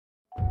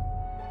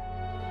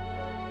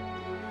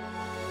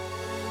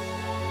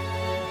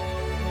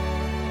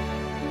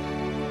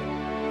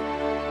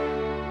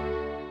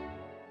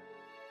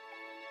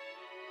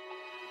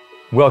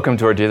Welcome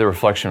to our daily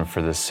reflection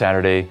for this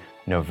Saturday,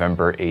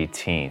 November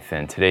 18th.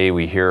 And today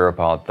we hear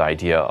about the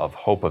idea of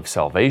hope of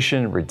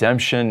salvation,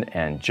 redemption,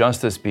 and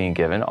justice being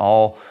given,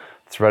 all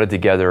threaded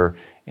together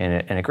in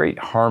a great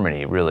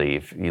harmony, really,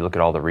 if you look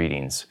at all the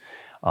readings,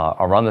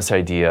 around this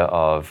idea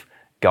of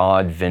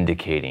God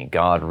vindicating,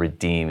 God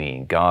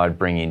redeeming, God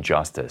bringing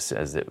justice,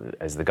 as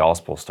the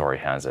gospel story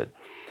has it.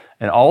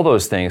 And all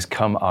those things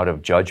come out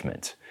of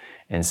judgment.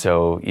 And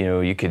so,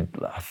 you could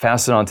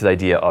fasten on to the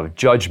idea of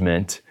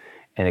judgment,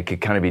 and it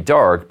could kind of be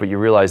dark, but you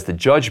realize the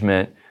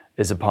judgment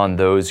is upon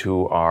those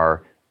who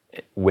are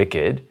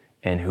wicked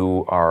and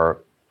who are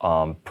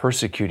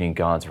persecuting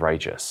God's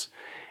righteous.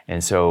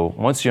 And so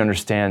once you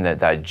understand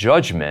that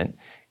judgment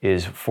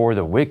is for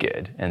the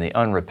wicked and the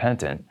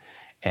unrepentant,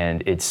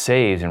 and it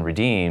saves and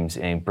redeems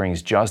and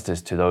brings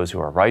justice to those who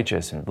are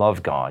righteous and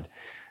love God,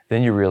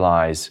 then you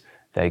realize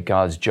that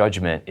God's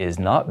judgment is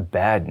not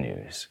bad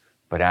news,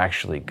 but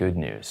actually good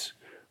news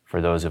for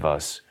those of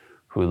us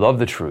who love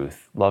the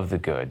truth, love the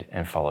good,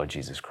 and follow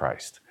Jesus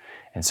Christ.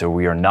 And so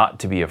we are not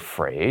to be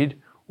afraid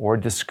or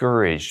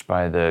discouraged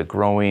by the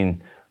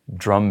growing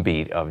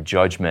drumbeat of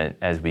judgment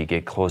as we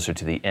get closer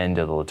to the end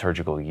of the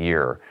liturgical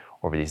year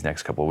over these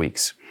next couple of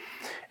weeks.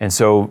 And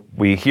so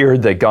we hear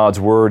that God's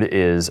word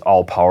is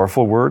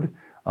all-powerful word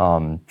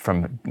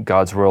from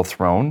God's royal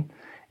throne,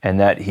 and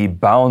that he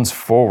bounds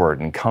forward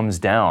and comes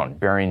down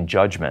bearing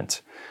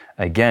judgment.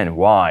 Again,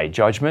 why?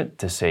 Judgment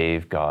to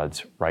save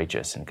God's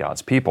righteous and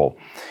God's people.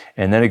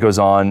 And then it goes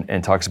on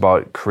and talks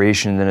about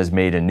creation then is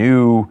made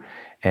anew,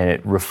 and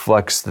it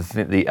reflects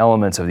the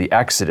elements of the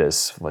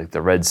Exodus, like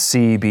the Red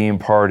Sea being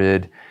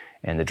parted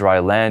and the dry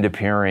land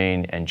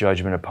appearing and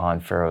judgment upon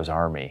Pharaoh's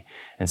army.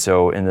 And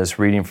so in this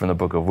reading from the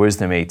book of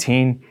Wisdom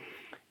 18,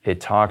 it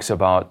talks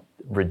about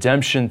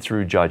redemption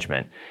through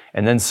judgment.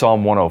 And then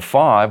Psalm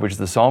 105, which is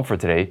the psalm for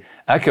today,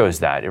 echoes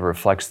that. It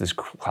reflects this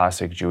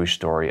classic Jewish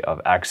story of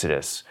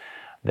Exodus,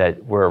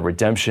 that where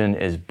redemption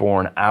is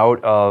born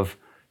out of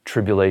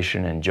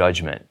tribulation and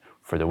judgment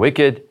for the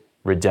wicked,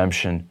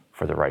 redemption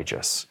for the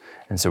righteous.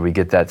 And so we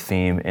get that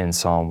theme in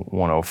Psalm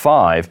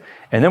 105.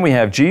 And then we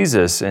have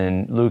Jesus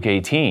in Luke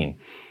 18.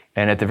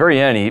 And at the very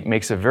end, he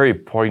makes a very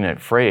poignant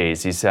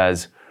phrase. He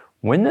says,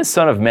 "When the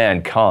Son of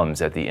Man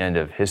comes at the end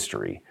of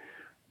history,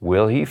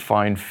 will he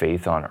find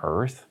faith on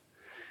earth?"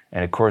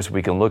 And of course,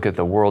 we can look at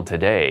the world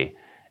today,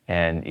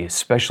 and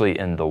especially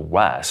in the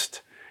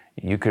West,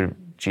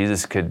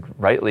 Jesus could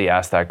rightly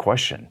ask that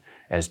question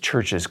as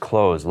churches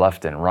close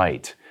left and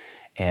right,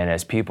 and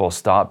as people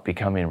stop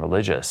becoming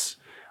religious.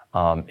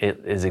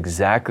 It is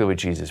exactly what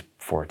Jesus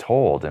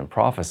foretold and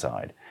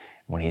prophesied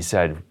when he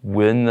said,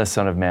 when the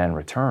Son of Man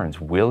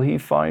returns, will he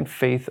find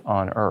faith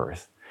on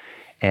earth?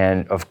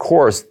 And of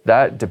course,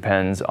 that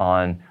depends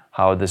on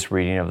how this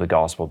reading of the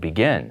gospel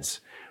begins.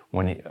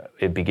 When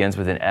it begins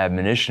with an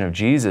admonition of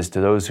Jesus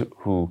to those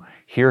who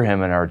hear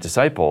him and are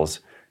disciples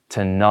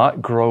to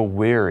not grow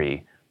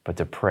weary, but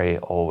to pray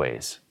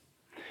always.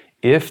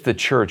 If the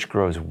church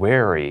grows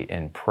weary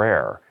in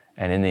prayer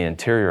and in the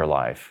interior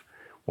life,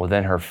 well,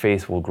 then her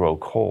faith will grow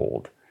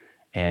cold,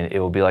 and it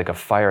will be like a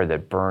fire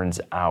that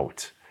burns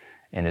out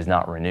and is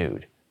not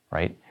renewed,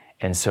 right?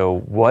 And so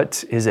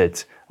what is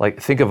it? Like,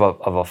 think of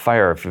a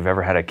fire, if you've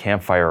ever had a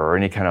campfire or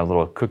any kind of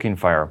little cooking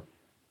fire,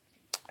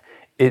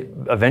 it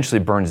eventually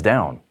burns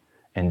down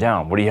and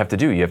down. What do you have to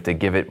do? You have to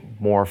give it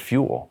more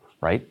fuel,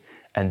 right?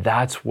 And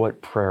that's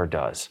what prayer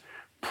does.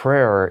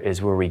 Prayer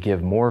is where we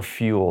give more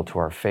fuel to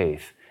our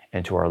faith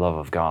and to our love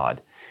of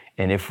God.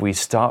 And if we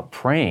stop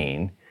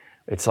praying,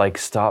 it's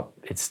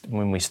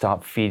when we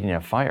stop feeding a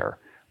fire.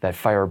 That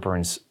fire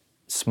burns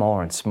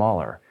smaller and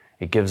smaller.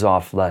 It gives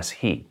off less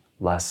heat,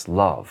 less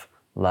love,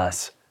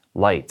 less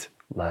light,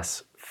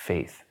 less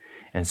faith.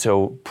 And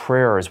so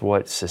prayer is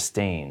what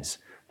sustains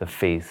the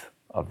faith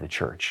of the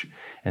church.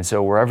 And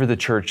so wherever the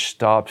church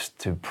stops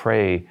to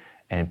pray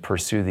and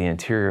pursue the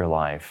interior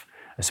life,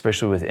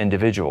 especially with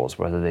individuals,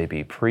 whether they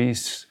be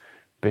priests,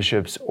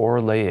 bishops, or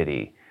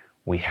laity,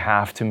 we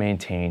have to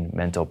maintain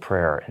mental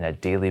prayer and that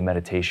daily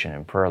meditation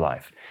and prayer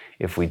life.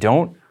 If we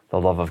don't,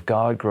 the love of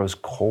God grows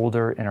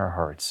colder in our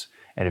hearts,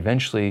 and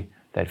eventually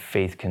that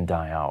faith can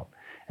die out.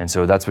 And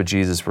so that's what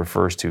Jesus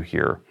refers to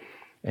here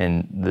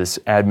in this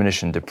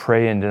admonition to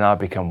pray and to not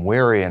become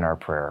weary in our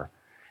prayer.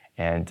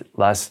 And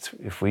lest,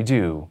 if we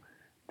do,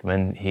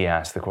 when he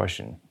asks the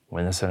question,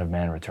 when the Son of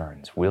Man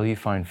returns, will he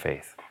find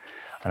faith?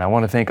 And I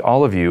want to thank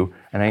all of you,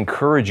 and I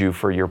encourage you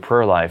for your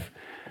prayer life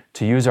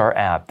to use our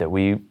app that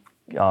we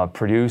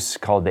produce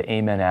called the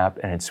Amen app,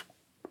 and it's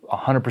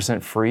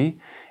 100% free,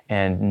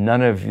 and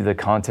none of the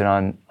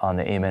content on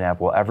the Amen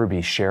app will ever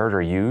be shared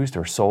or used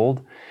or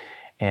sold.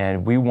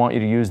 And we want you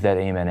to use that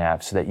Amen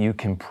app so that you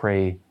can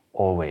pray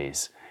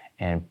always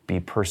and be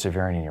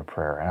persevering in your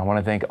prayer. And I want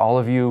to thank all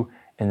of you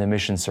in the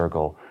Mission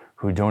Circle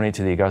who donate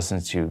to the Augustine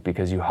Institute,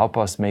 because you help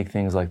us make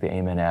things like the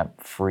Amen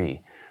app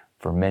free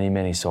for many,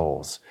 many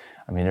souls.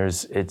 I mean,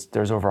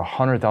 there's over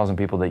 100,000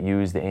 people that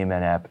use the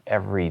Amen app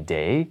every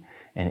day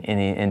and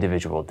any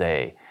individual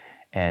day.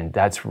 And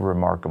that's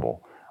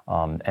remarkable.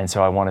 And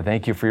so I want to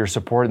thank you for your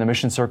support in the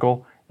Mission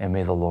Circle, and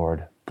may the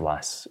Lord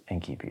bless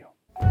and keep you.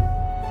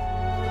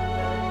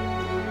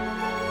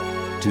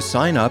 To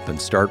sign up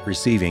and start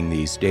receiving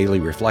these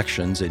daily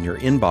reflections in your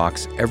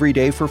inbox every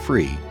day for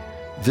free,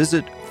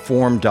 visit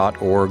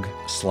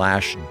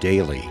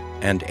formed.org/daily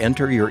and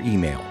enter your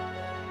email.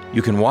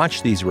 You can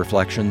watch these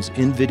reflections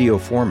in video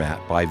format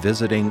by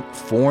visiting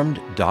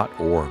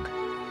formed.org.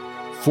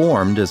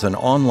 Formed is an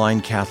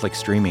online Catholic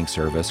streaming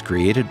service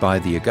created by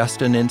the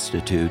Augustine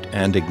Institute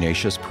and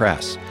Ignatius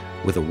Press,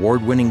 with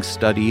award-winning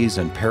studies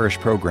and parish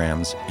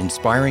programs,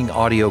 inspiring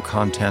audio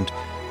content,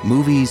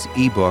 movies,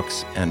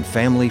 ebooks, and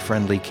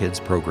family-friendly kids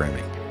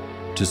programming.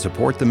 To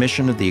support the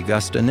mission of the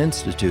Augustine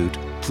Institute,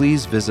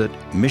 please visit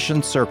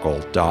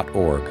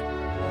missioncircle.org.